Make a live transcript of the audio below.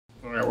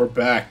Alright, we're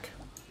back.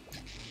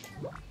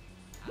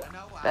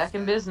 Back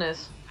in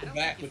business. We're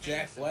back with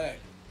Jack Black.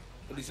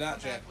 But he's not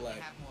Jack Black.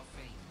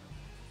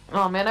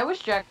 Oh man, I wish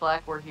Jack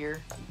Black were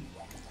here.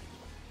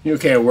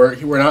 Okay,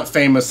 we're not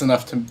famous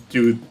enough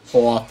to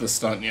pull off the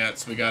stunt yet,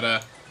 so we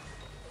gotta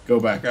go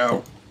back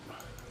out.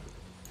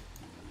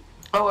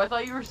 Oh, I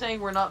thought you were saying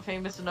we're not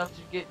famous enough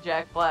to get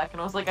Jack Black,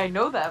 and I was like, I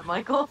know that,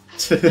 Michael.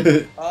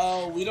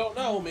 Oh, we don't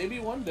know. Maybe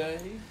one day.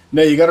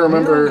 No, you gotta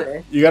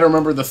remember. You gotta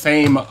remember the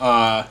fame.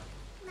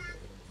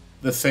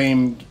 The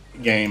fame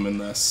game in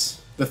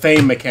this. The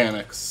fame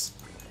mechanics.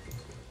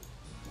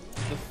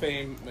 The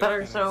fame that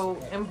are so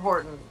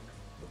important.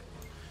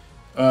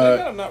 I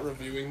think I'm not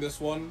reviewing this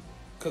one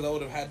because I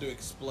would have had to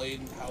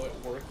explain how it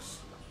works.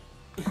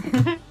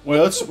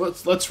 Well,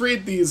 let's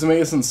read these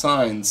amazing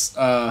signs.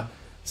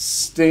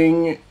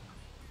 Stingray,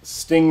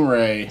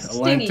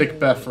 Atlantic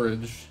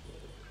Beverage.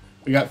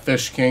 We got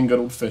Fish King, good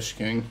old Fish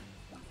King.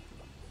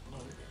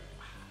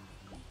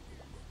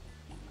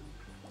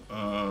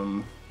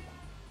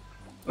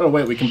 Oh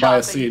wait, we can buy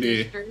a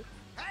CD.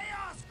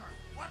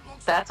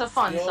 That's a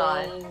fun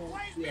sign.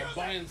 We are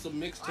buying some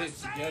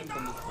mixtapes again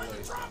from this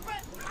place.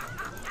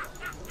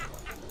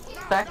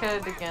 Back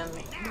at it again.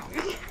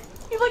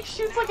 He like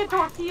shoots like a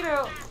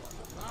torpedo.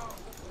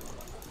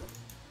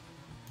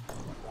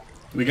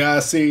 We got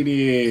a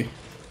CD.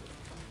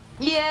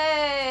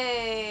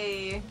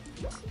 Yay!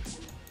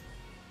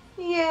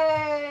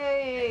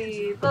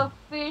 Yay! The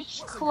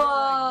Fish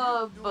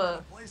Club!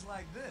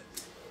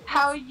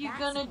 How are you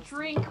gonna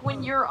drink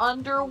when you're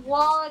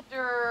underwater?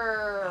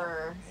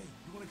 Hey,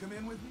 you wanna come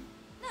in with me?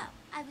 No,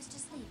 I was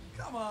just leaving.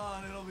 Come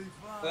on, it'll be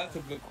fun. That's a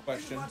good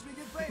question. Watch me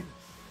get famous.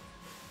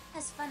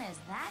 As fun as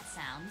that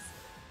sounds.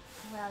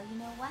 Well, you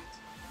know what?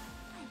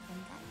 I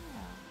think I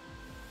will.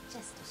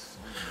 Just to show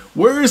you.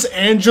 Where's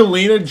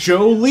Angelina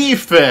Jolie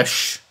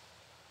Fish?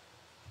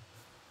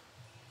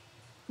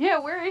 Yeah,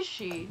 where is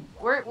she?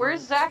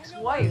 Where's Zach's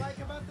wife? What I like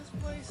about this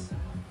place?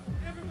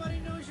 Everybody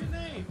knows your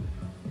name.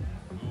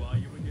 Who are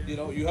you again? You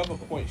know, you have a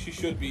point. She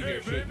should be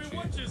here, shouldn't baby, she?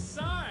 what's your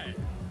sign?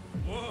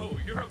 Whoa,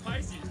 you're a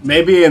Pisces.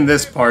 Maybe in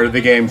this part of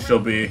the game she'll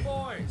be.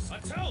 Boys, a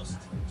toast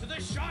to the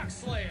Shark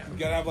Slayer. You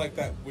gotta have like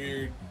that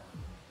weird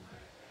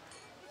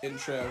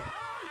intro.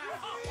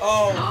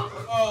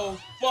 Oh,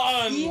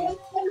 fun!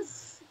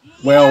 Yes!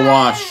 Whale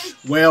Wash.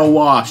 Whale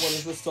Wash. What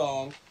is the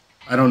song?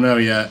 I don't know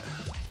yet.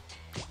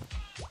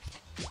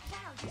 Wow,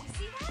 did you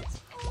see that?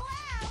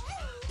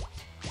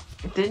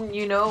 Wow! Didn't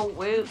you know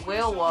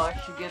whale wash?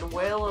 You get a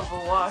whale of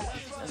a wash,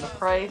 and the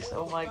price.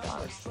 Oh my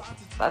gosh,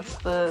 that's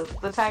the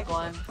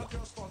tagline.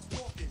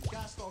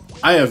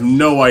 I have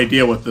no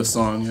idea what this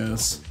song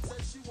is.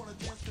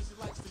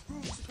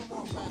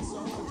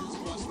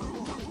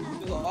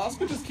 Does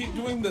Oscar just keep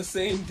doing the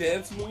same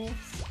dance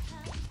moves?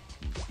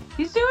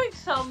 He's doing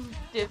some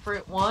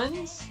different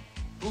ones,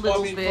 Well,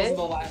 little bit. from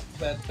the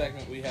last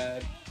segment we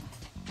had.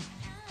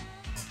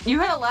 You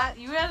had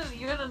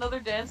another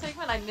dance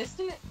segment. I missed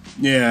it.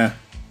 Yeah.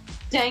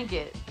 Dang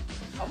it.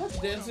 How much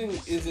dancing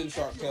is in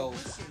Shark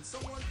Tales?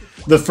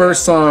 The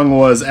first song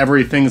was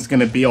Everything's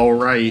Gonna Be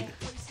Alright.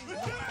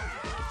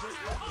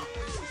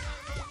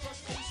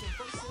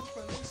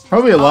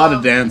 Probably a lot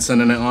of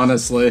dancing in it,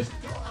 honestly.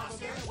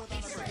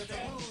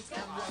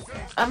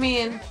 I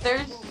mean,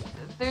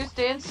 there's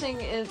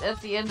dancing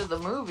at the end of the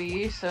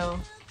movie, so.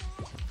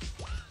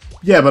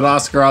 Yeah, but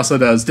Oscar also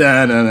does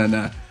da na na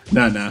na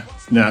na na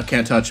no,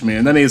 can't touch me,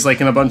 and then he's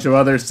like in a bunch of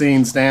other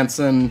scenes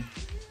dancing,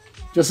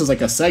 just as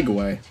like a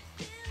segue.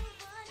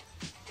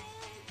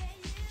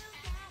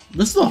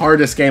 This is the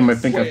hardest game I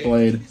think I've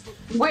played.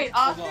 Wait,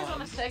 Oscar's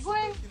on a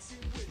Segway?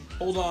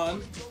 Hold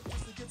on.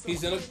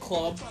 He's in a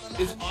club.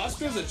 Is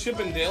Oscar's a Chip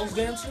and Dale's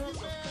dancer?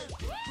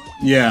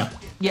 Yeah.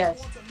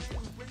 Yes.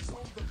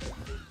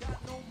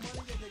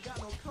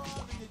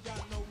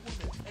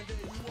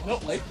 I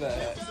don't like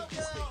that.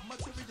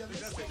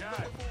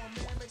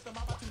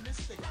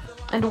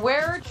 And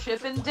where are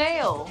Chip and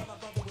Dale?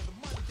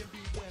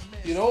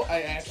 You know,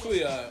 I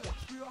actually asked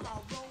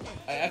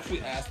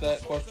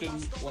that question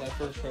when I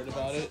first heard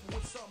about it.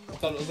 I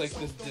thought it was like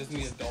this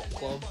Disney adult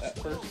club at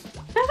first.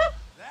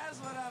 That's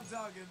what I'm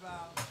talking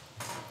about.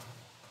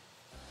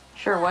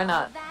 Sure, why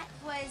not? That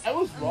was. I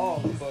was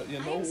wrong, but you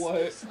know I'm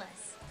what?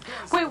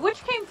 speechless. Wait,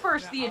 which came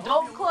first, the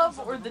adult club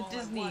or the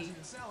Disney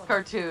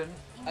cartoon?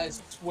 I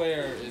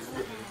swear it's the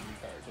Disney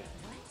cartoon.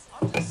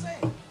 I'm just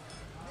saying.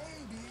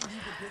 Maybe you could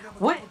pick up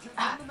a What? couple kids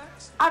on the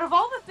next. Out of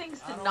all the things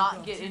to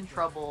not get in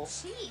trouble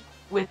Chief,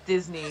 with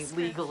Disney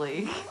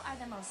legally, you are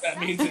the most. That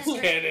means it's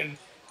canon.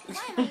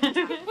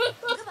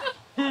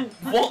 Goodbye.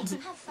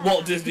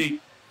 Walt Disney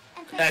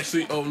And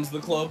actually owns the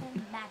club.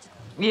 magical.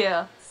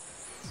 yeah.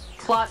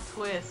 Plot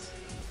twist.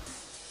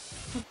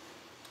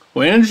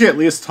 Well, Angie at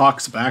least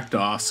talks back to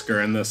Oscar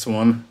in this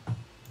one.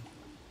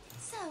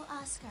 So,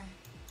 Oscar,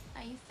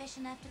 are you fish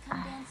enough to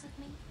come dance with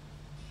me?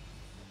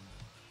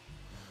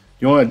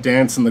 You want to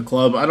dance in the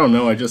club? I don't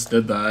know. I just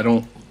did that. I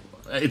don't.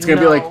 It's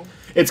gonna be like No.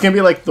 it's gonna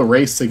be like the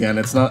race again.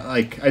 It's not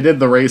like I did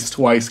the race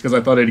twice because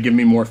I thought it'd give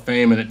me more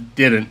fame and it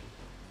didn't.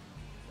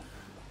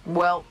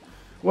 Well,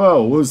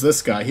 Whoa, who's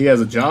this guy? He has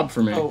a job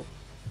for me. Oh.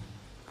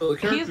 So the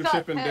He's character got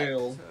Chip and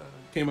Dale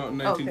came out in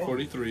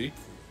 1943.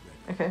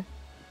 Okay.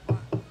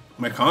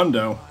 My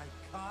condo.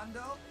 My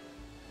condo?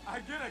 I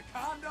get a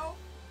condo?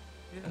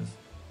 Yes.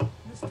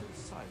 Mr.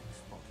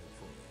 Sykes bought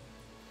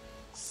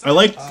it for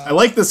me. I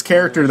like this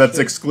character that's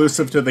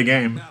exclusive to the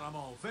game. Now I'm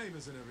all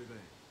famous and everything.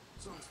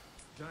 So,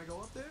 can I go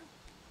up there?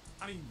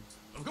 I mean,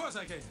 of course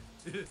I can.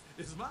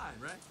 It's mine,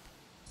 right?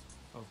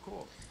 Of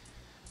course.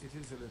 It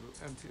is a little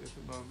empty at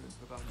the moment,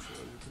 but I'm sure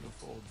you can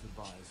afford to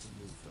buy some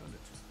new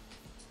furniture.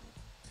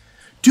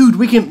 Dude,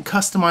 we can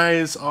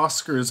customize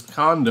Oscar's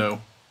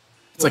condo.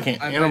 It's like an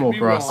I might Animal be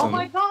wrong. Crossing. Oh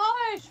my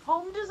gosh,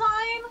 home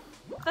design?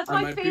 That's I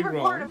my might be favorite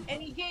part wrong. of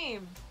any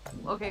game.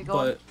 Okay, go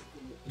on. But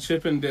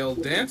Chip and Dale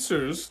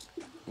Dancers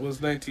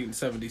was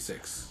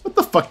 1976. What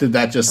the fuck did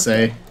that just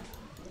say?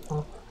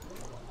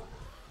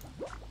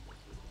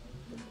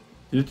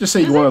 Did it just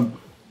say you Is want to...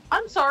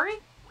 I'm sorry.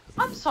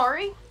 I'm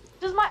sorry.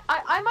 Does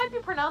I might be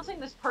pronouncing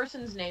this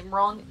person's name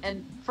wrong,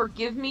 and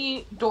forgive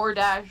me,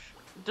 DoorDash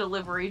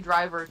delivery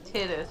driver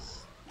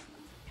Titus.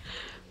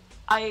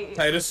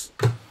 Titus?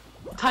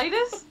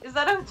 Titus? Is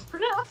that how it's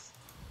pronounced?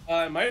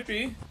 It might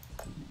be.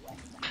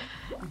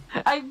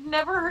 I've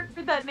never heard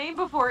that name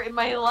before in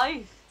my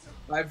life.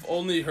 I've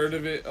only heard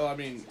of it,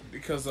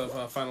 because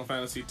of Final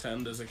Fantasy X,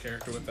 there's a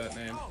character with that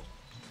name.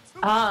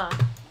 Ah.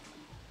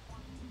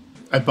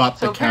 I bought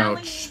So the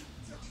apparently- couch.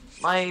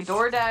 My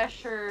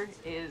DoorDasher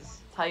is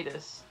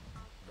Titus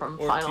from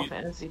Or Final T-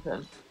 Fantasy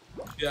X.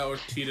 Yeah, or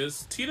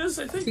Titas.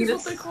 Titas, I think is Titas.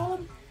 what they call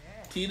them.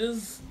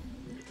 Titas?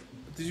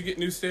 Did you get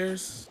new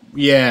stairs?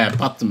 Yeah, I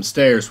bought them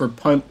stairs. We're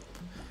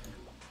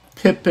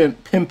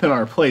pimping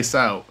our place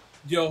out.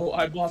 Yo,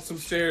 I bought some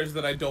stairs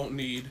that I don't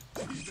need.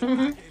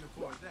 Can't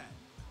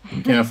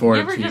You afford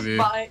a ever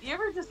TV. you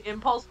ever just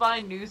impulse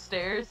buy new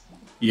stairs?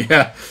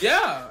 Yeah,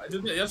 Yeah, I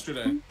did that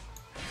yesterday.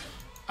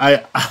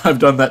 I've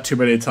done that too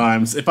many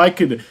times. If I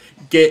could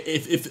get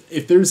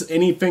if there's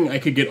anything I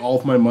could get all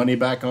of my money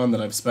back on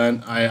that I've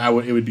spent, I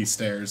would it would be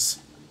stairs.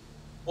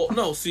 Well,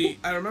 no, see,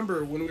 I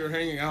remember when we were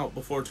hanging out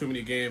before Too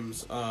Many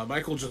Games,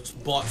 Michael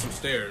just bought some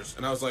stairs,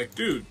 and I was like,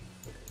 dude,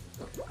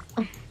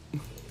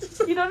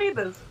 You don't need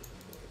this.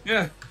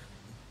 yeah.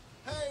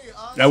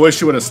 I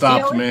wish you would have You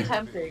stopped know, me. it's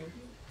tempting.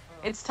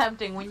 It's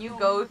tempting when you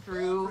go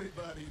through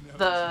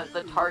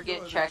the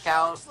Target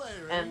checkout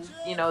and,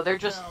 you know, they're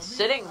just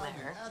sitting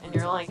there and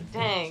you're like,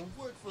 dang,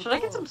 should I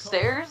get some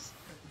stairs?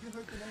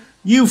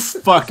 You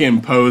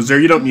fucking poser!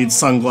 You don't need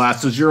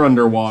sunglasses. You're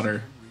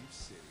underwater.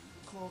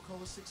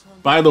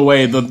 By the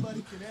way,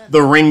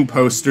 the ring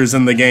poster's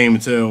in the game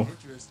too.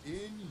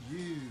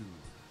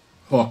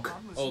 Hook.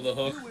 Oh, the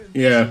hook.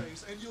 Yeah.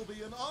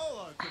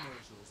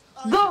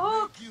 The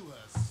hook!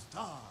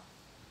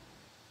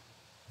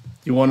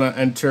 You want to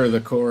enter the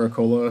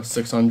Coca-Cola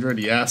 600?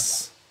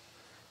 Yes.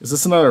 Is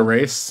this another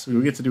race? Do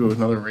we get to do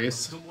another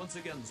race?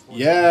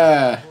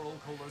 Yeah.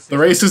 The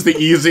race is the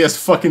easiest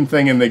fucking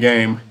thing in the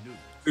game.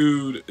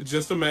 Dude,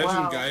 just imagine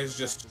Wow. guys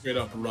just straight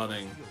up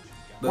running.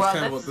 That's Wow,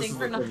 kind of that's what this is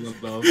synchronized.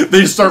 equivalent of.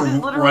 They just start This is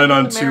literally running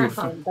on a two.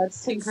 marathon. That's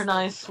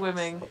synchronized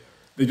swimming.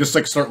 They just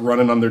like start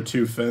running on their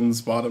two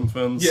fins, bottom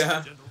fins.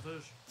 Yeah.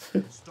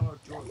 Start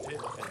your tail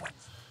fins.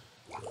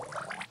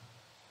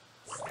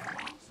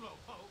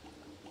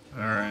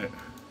 All right.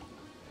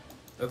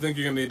 I think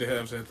you're gonna need to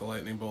have to hit the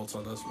lightning bolts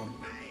on this one.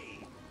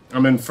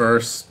 I'm in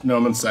first. No,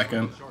 I'm in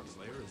second. Shark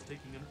Slayer is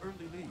taking an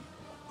early lead.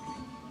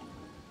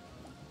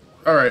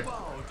 All right.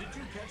 Oh, did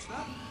you catch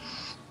that?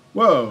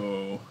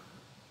 Whoa.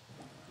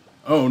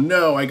 Oh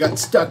no, I got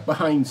stuck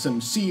behind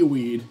some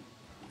seaweed.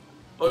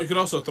 Oh, you could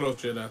also throw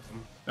shit at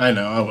them. I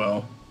know, I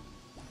will.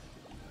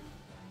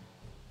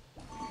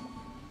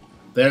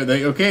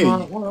 Okay.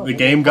 The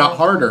game got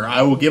harder.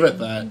 I will give it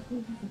that.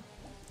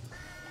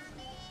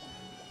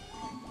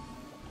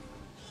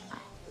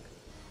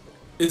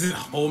 Is it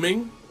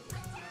homing?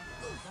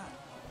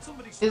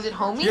 Is it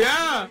homie?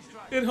 Yeah!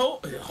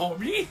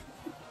 Homie?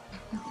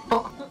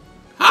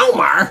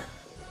 Homer!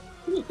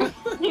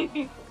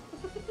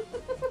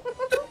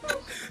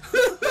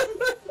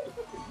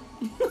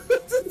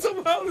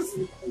 Somehow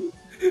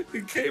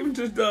it came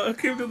to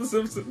The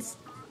Simpsons.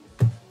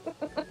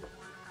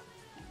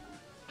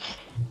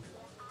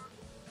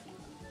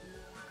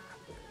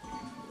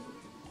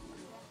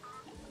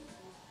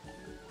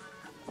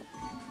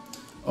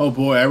 Oh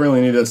boy, I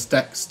really need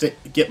to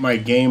get my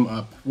game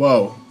up.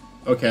 Whoa.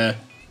 Okay.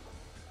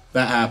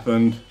 That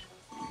happened.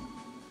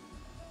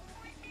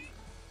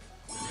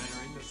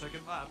 Entering the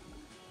second lap.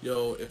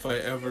 Yo, if I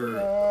ever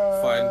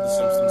find The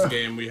Simpsons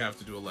game, we have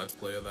to do a Let's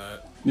Play of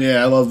that.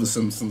 Yeah, I love the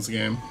Simpsons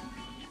game.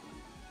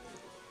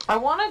 I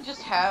want to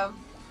just have.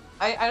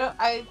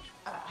 I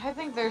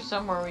think there's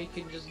somewhere we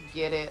can just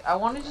get it. I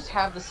want to just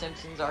have the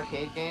Simpsons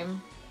arcade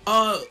game.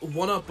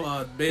 One Up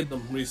made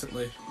them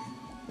recently.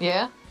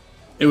 Yeah.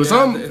 It was Yeah,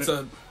 on. It's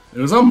It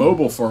was on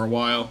mobile for a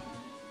while.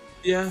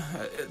 yeah.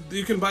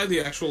 You can buy the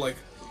actual like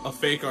a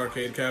fake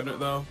arcade cabinet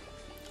though.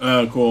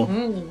 Oh, cool.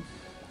 Mm.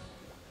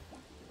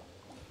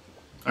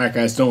 All right,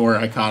 guys, don't worry.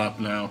 I caught up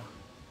now.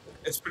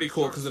 It's pretty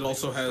cool because it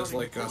also has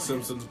like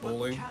Simpsons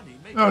bowling.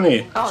 Oh,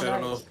 neat. Oh, Which I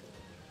don't know.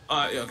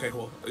 nice. Yeah, okay,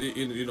 cool.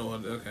 You know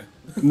what? Okay.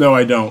 No,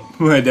 I don't.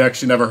 I'd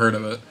actually never heard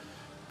of it.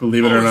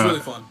 Believe it or It's not. really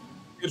fun.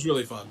 It's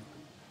really fun.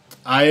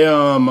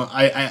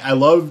 I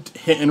loved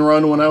Hit and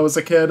Run when I was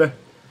a kid,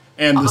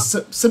 and the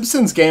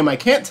Simpsons game. I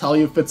can't tell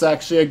you if it's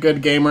actually a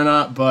good game or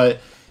not, but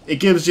it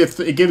gives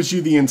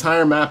you the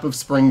entire map of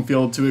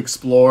Springfield to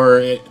explore.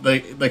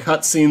 The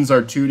cutscenes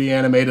are 2D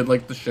animated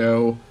like the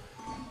show.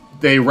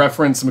 They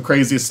reference some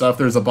crazy stuff.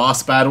 There's a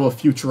boss battle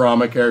with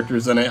Futurama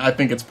characters in it. I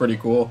think it's pretty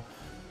cool.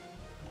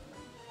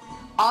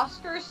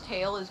 Oscar's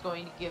tail is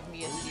going to give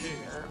me a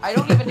seizure. I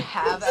don't even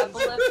have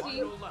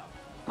epilepsy,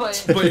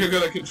 but But you're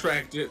gonna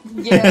contract it.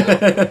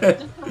 yeah,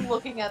 just from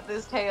looking at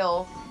this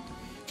tail.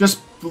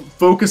 Just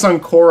focus on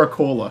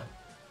Coca-Cola.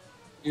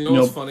 You know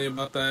what's Nope. funny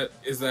about that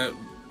is that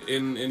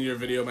in your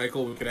video,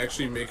 Michael, we could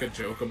actually make a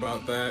joke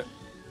about that,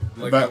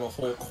 like About- have a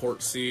whole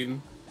court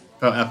scene.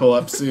 About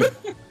epilepsy.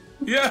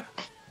 Yeah.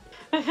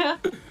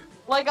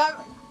 Like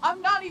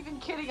I'm not even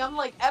kidding. I'm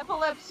like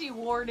epilepsy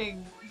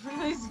warning for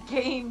this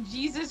game.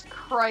 Jesus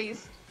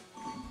Christ.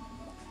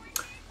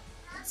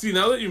 See,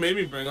 now that you made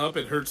me bring up,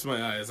 it hurts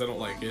my eyes. I don't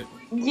like it.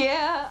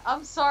 Yeah,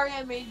 I'm sorry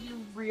I made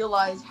you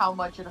realize how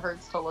much it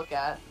hurts to look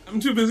at. I'm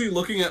too busy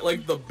looking at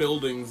like the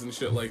buildings and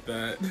shit like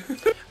that. I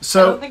don't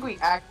So think we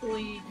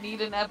actually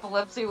need an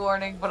epilepsy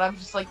warning, but I'm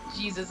just like,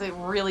 Jesus, it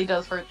really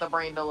does hurt the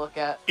brain to look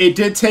at. it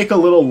did take a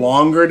little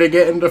longer to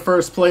get into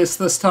first place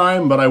this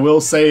time, but I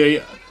will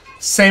say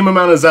same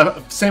amount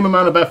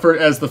of effort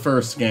as the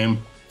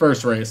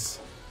first race.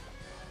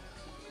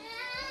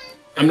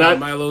 I'm not.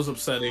 Milo's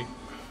upsetting.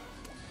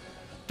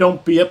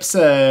 Don't be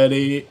upset.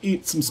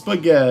 Eat some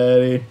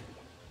spaghetti.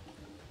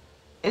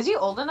 Is he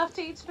old enough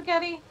to eat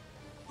spaghetti?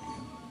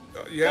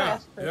 Yeah,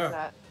 Ask Chris yeah.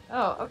 that.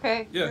 Oh,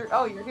 okay. Yeah.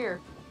 You're here.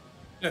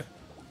 They're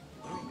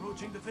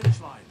approaching the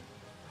finish line.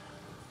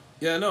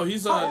 Yeah, no,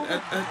 he's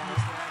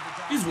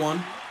he's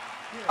one.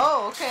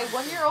 Oh, okay.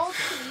 1 year old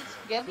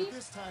can eat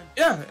spaghetti?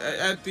 Yeah,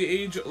 at the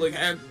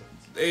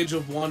age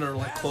of 1 or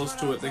like close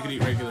to it, they can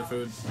eat regular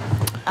food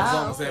as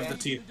long as they have the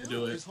teeth to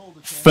do it.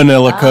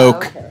 Vanilla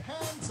Coke. Okay.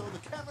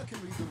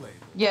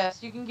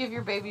 Yes, you can give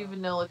your baby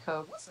vanilla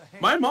Coke.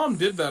 My mom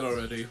did that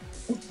already.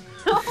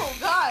 Oh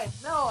God,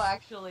 no,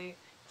 actually.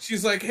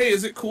 She's like, "Hey,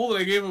 is it cool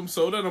that I gave him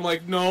soda?" And I'm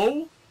like,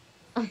 "No."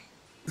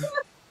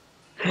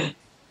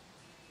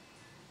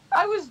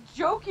 I was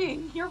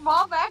joking. Your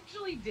mom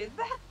actually did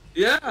that?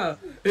 Yeah,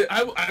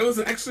 I was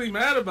actually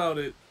mad about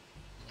it.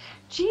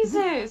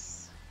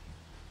 Jesus.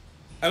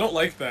 I don't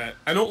like that.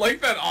 I don't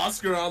like that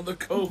Oscar on the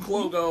Coke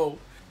logo.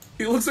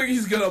 He looks like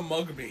he's gonna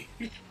mug me.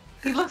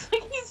 He looks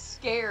like he's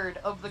scared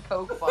of the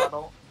Coke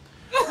bottle.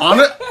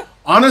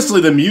 Honestly,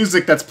 the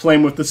music that's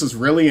playing with this is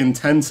really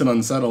intense and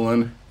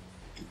unsettling.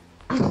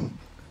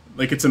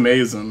 Like, it's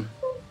amazing.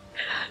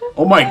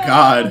 Oh my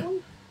god.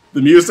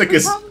 The music We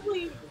is...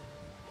 probably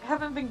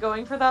haven't been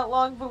going for that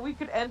long, but we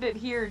could end it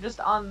here just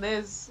on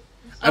this.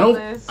 Just I on don't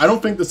this. I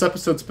don't think this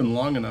episode's been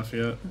long enough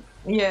yet.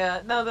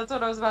 Yeah, no, that's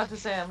what I was about to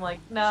say. I'm like,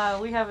 nah,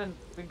 we haven't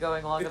been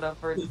going long enough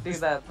for it to do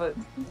that, but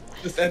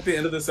Just at the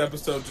end of this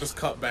episode, just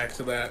cut back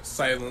to that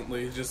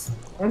silently. Just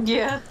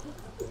yeah.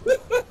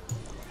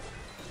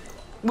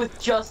 With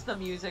just the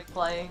music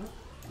playing.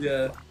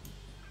 yeah.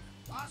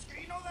 Oscar,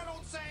 you know that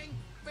old saying,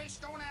 fish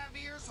don't have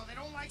ears, so they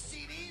don't like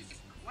CDs?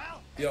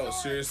 Well, Yo,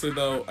 seriously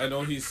though, I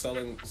know he's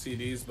selling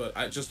CDs, but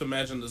I just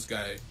imagine this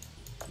guy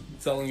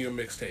selling you a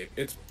mixtape.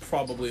 It's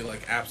probably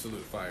like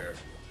absolute fire.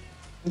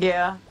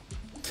 Yeah.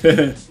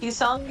 He's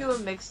selling you a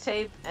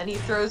mixtape, and he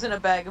throws in a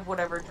bag of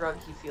whatever drug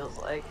he feels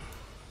like.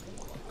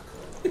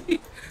 He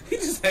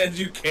just hands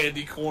you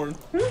candy corn.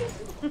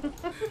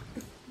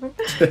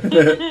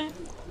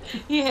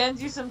 He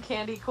hands you some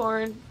candy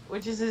corn,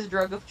 which is his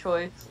drug of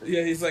choice.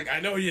 Yeah, he's like, I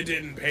know you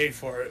didn't pay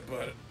for it,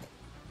 but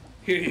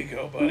here you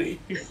go, buddy.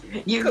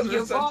 You Because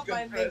we're such bought good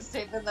my friends.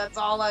 mixtape, and that's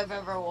all I've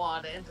ever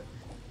wanted.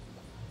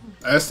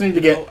 I just need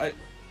to get No,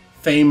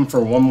 fame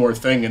for one more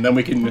thing, and then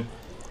we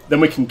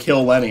can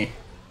kill Lenny.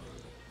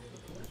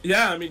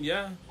 yeah, I mean,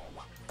 yeah.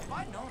 if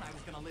I'd known I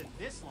was gonna live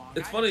this long,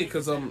 It's I'd funny take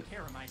 'cause, better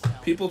care of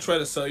myself. People try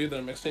to sell you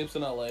their mixtapes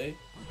in LA.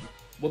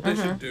 What they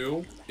should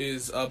do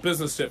is a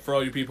business tip for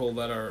all you people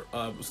that are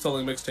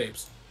selling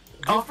mixtapes.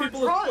 Give Offer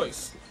people a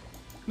choice.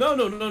 No.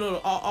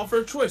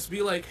 Offer a choice.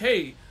 Be like,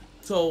 hey,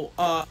 so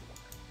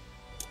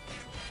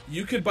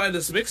you could buy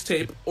this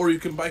mixtape or you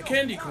can buy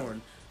candy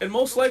corn, and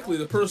most likely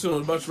the person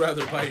would much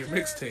rather buy your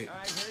mixtape.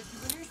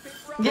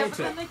 Yeah, but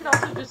then they could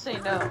also just say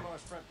no.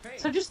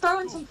 So just throw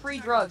in some free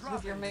drugs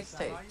with your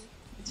mixtape.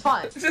 It's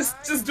fine.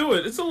 Just do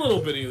it. It's a little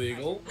bit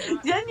illegal.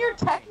 Then you're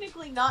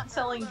technically not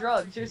selling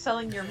drugs. You're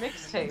selling your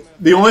mixtape.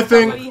 The only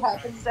Somebody thing...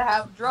 happens to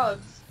have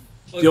drugs.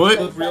 Look, The only-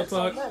 look, real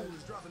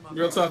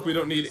talk. We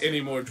don't need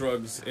any more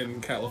drugs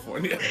in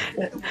California.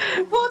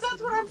 Well,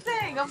 that's what I'm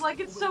saying. I'm like,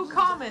 it's so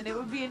common. It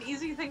would be an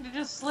easy thing to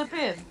just slip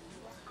in.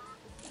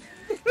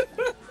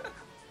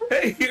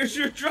 Hey, here's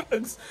your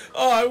drugs.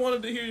 Oh, I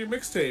wanted to hear your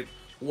mixtape.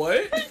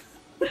 What?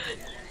 No,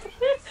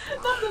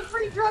 the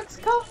free drugs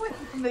come with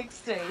the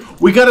mixtape.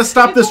 We gotta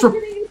stop this... It's like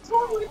getting a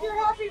transform with your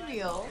Happy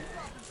Meal.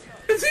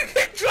 Does he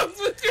get drunk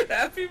with your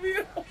Happy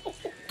Meal?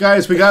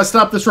 Guys, we gotta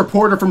stop this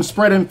reporter from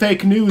spreading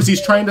fake news.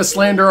 He's trying to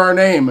slander our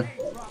name.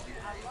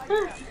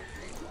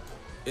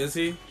 Is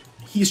he?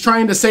 He's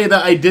trying to say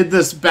that I did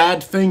this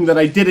bad thing that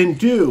I didn't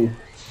do.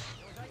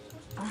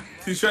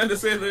 He's trying to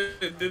say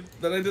that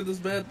I did this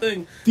bad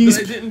thing These-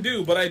 that I didn't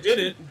do, but I did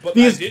it, but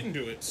these- I didn't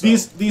do it. So.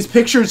 These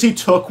pictures he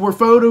took were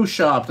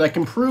photoshopped. I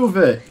can prove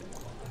it.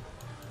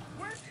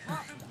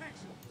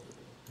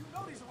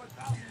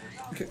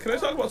 Can I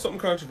talk about something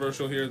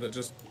controversial here that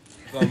just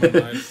is on my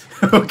mind?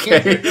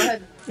 Okay.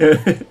 Go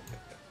ahead.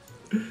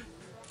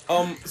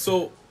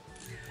 So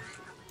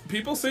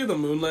people say the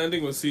moon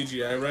landing was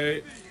CGI,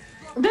 right?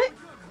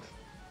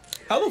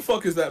 How the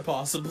fuck is that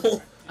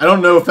possible? I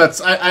don't know if that's...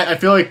 I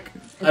feel like...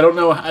 I don't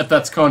know if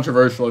that's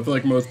controversial. I feel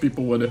like most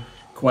people would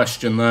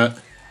question that.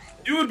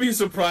 You would be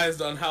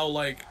surprised on how,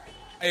 like,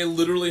 I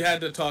literally had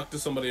to talk to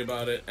somebody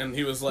about it, and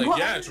he was like, What?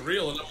 yeah, it's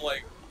real, and I'm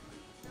like,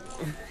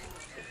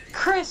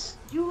 Chris,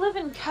 you live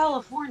in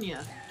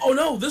California. oh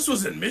no, this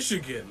was in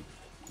Michigan.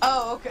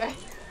 Oh, okay.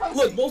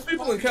 Look, most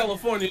people in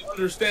California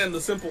understand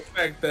the simple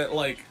fact that,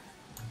 like,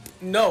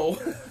 no.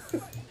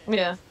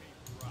 Yeah.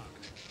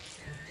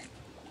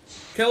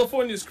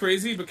 California's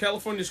crazy, but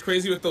California's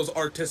crazy with those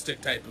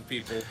artistic type of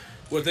people.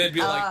 Where they'd be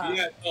like,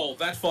 yeah, no,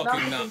 that's Not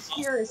fucking the nuts.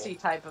 conspiracy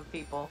type of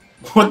people.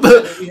 What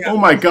the... Oh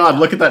my god,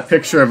 look at that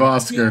picture of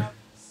Oscar.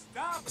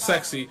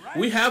 Sexy.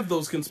 We have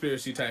those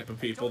conspiracy type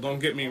of people, don't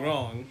get me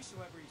wrong.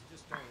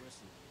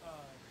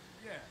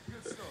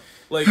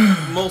 Like,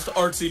 most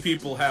artsy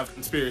people have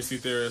conspiracy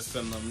theorists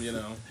in them, you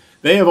know.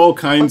 They have all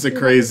kinds of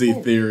crazy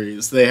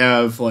theories. They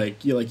have,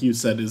 like you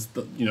said, is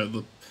the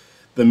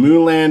the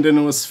moon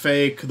landing was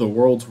fake. The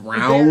world's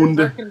round.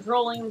 They're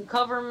controlling the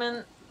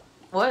government.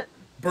 What?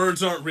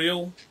 Birds aren't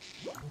real.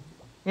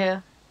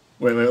 Yeah.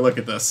 Wait, look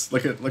at this.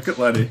 Look at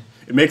Letty.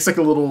 It makes like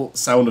a little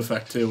sound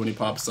effect too when he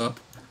pops up.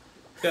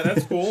 Yeah,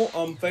 that's cool.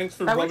 Thanks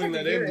for I wish rubbing I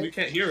could that hear in. it. We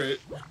can't hear it.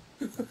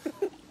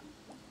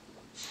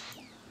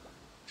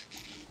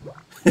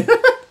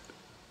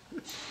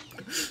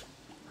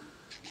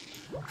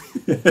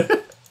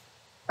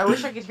 I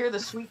wish I could hear the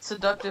sweet,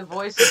 seductive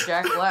voice of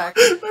Jack Black.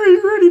 Are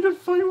you ready to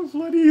fight with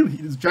Letty?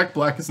 Jack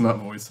Black is not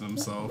voicing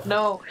himself.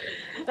 No.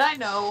 I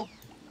know.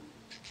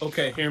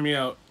 Okay, hear me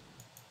out.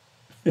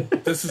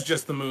 This is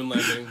just the moon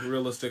landing,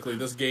 realistically.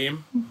 This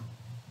game.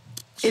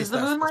 Is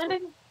the moon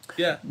landing?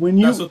 Yeah, When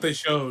you- that's what they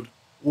showed.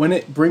 When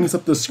it brings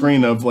up the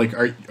screen of like,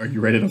 are you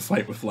ready to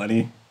fight with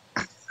Lenny?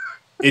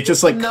 It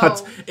just like No.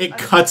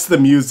 cuts the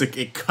music,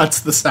 it cuts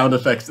the sound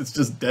effects. It's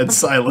just dead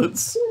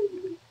silence.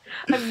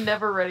 I'm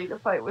never ready to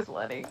fight with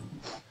Lenny.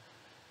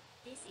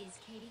 This is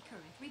Katie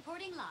Current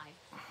reporting live.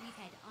 We've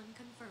had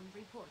unconfirmed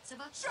reports of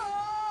a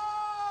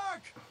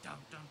Shark! Dum,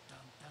 dum, dum,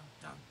 dum,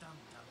 dum, dum,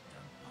 dum, dum,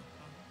 dum,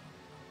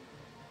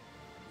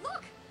 dum.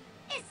 Look!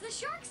 It's the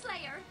Shark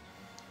Slayer!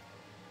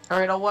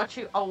 Alright, I'll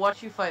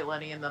watch you fight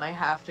Lenny, and then I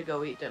have to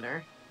go eat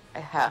dinner. I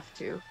have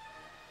to.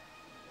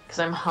 Because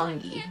I'm I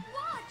hungry. can't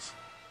watch!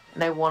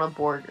 And I want a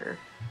burger.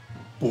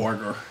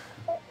 Borger.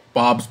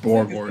 Bob's That's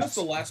Borgers.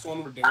 the last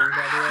one we're doing, by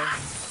the way.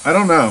 I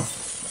don't know.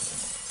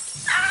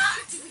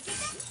 Did we get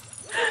that?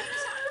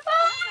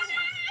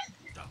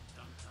 Dum, dum, dum, dum,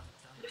 dum,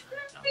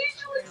 dum.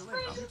 Facial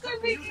expressions are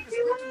making me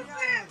lose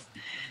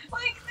it.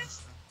 Like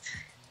this.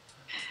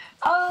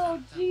 Oh,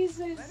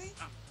 Jesus.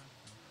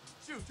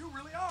 Shoot, you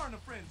really are in a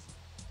frenzy.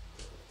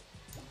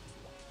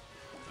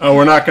 Oh,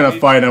 we're not gonna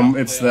fight him.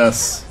 It's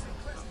this.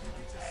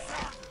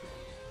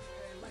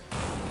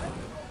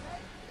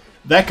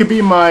 That could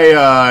be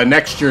my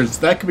next year's.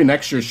 That could be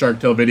next year's Shark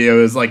Tale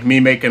video. Is like me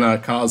making a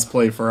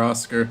cosplay for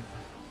Oscar.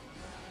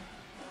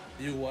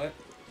 You what?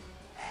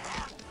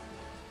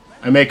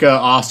 I make a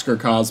Oscar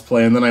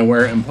cosplay and then I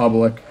wear it in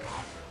public.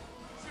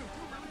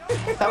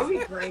 That would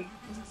be great.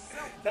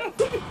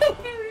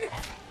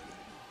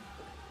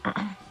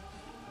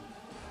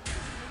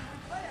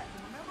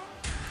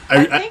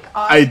 I think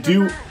Oscar, I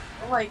do.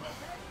 like,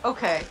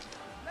 okay,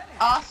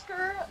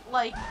 Oscar,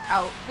 like,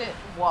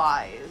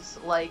 outfit-wise,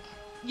 like,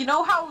 you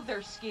know how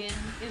their skin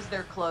is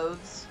their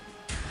clothes?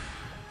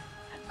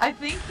 I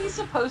think he's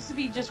supposed to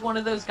be just one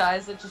of those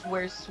guys that just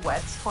wears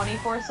sweats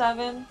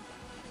 24/7.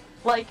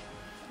 Like,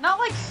 not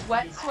like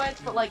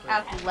sweats, but like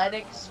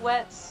athletic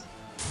sweats,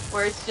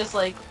 where it's just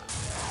like,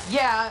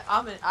 yeah,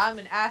 I'm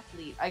an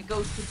athlete. I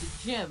go to the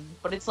gym,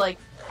 but it's like,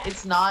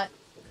 it's not.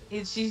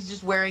 She's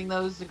just wearing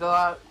those to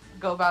go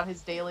about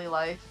his daily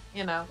life,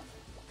 you know.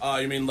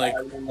 You mean like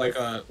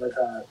yeah,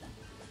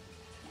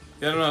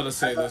 I don't know how to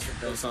say this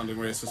without sounding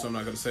racist, so I'm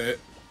not gonna say it.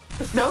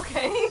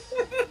 Okay.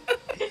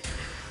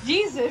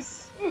 Jesus.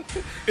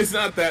 It's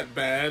not that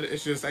bad.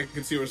 It's just I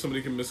can see where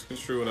somebody can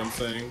misconstrue what I'm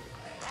saying.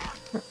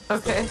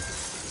 Okay.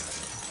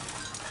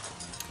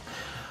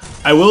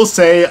 I will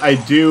say I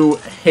do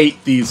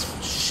hate these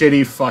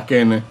shitty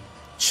fucking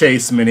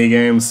chase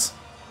minigames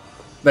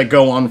that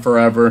go on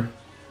forever.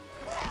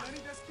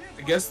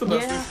 I guess the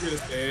best way for me to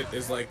say it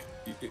is like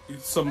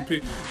some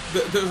people.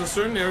 There's a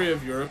certain area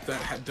of Europe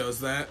that does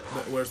that,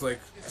 that wears like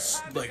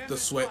the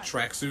sweat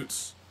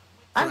tracksuits.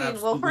 I mean,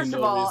 well, absolutely first of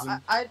no all,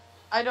 reason.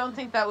 I don't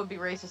think that would be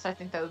racist. I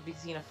think that would be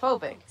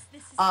xenophobic.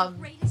 This is the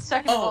greatest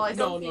Second of all, Oh, I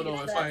don't no, think no,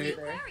 it's if that I-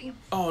 either.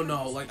 Oh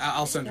no, like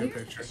I'll send you a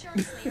picture.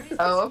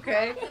 Oh,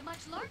 okay. A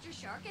much larger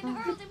shark and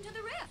hurled him to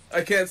the rift.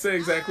 I can't say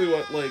exactly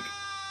what like.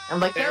 I'm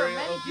like, there are Area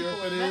many of people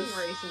Europe of it many is.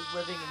 races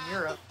living in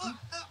Europe.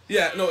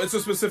 Yeah, no, it's a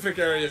specific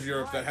area of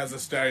Europe that has a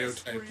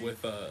stereotype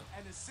with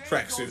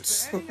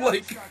tracksuits.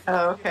 like,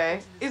 Oh, okay.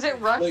 Is it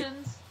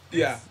Russians?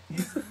 yeah,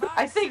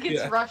 I think it's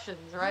Yeah.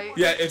 Russians, right?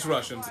 yeah, it's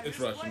Russians. It's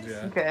Russians.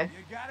 Yeah. Okay.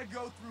 You gotta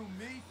go through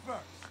me first.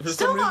 For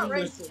Still some not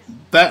reason, racist.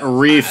 That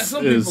reef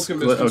some people is can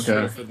misconstrue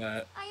okay. for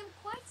that. I am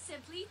quite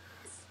simply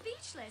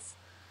speechless.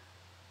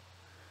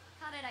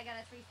 Cut it, I got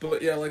a 3.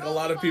 But yeah, like a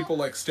lot of people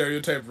like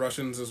stereotype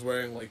Russians as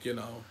wearing like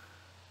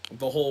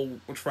the whole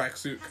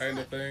tracksuit kind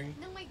of thing.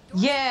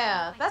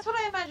 Yeah, that's what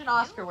I imagine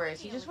Oscar wears.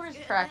 He just wears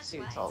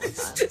tracksuits all the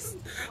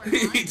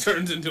time. He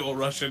turns into a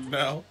Russian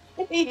now.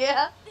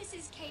 Yeah. This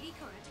is Katie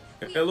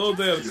Current. Hello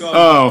there,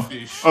 Oh,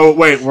 oh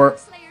wait,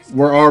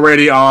 we're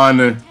already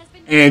on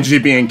Angie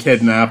being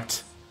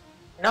kidnapped.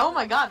 Oh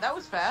my god, that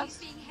was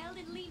fast.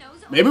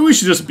 Maybe we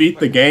should just beat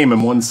the game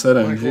in one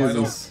sitting. Michael,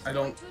 Jesus. I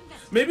don't.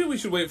 Maybe we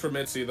should wait for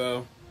Mitzi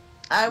though.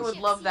 I would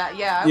love that.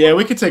 Yeah. Yeah,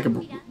 we could take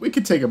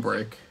a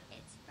break.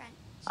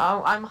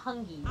 Oh, I'm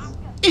hungry.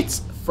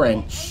 It's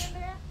French.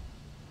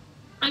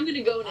 I'm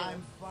gonna go now.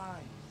 I'm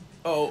fine.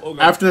 Oh,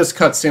 okay. After this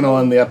cutscene, I'll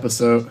end the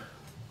episode,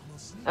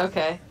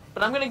 Okay,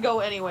 but I'm gonna go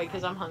anyway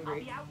because I'm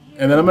hungry.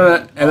 and then I'm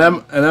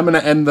gonna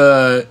end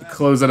the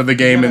close out of the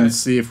game and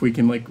see if we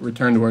can like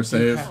return to our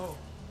save.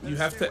 You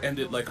have to end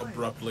it like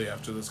abruptly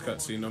after this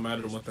cutscene, no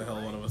matter what the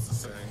hell one of us is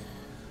saying.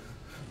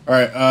 All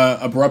right,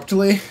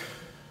 abruptly.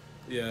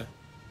 Yeah.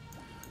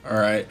 All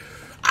right.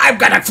 I'm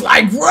gonna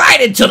fly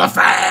right into the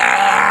fan.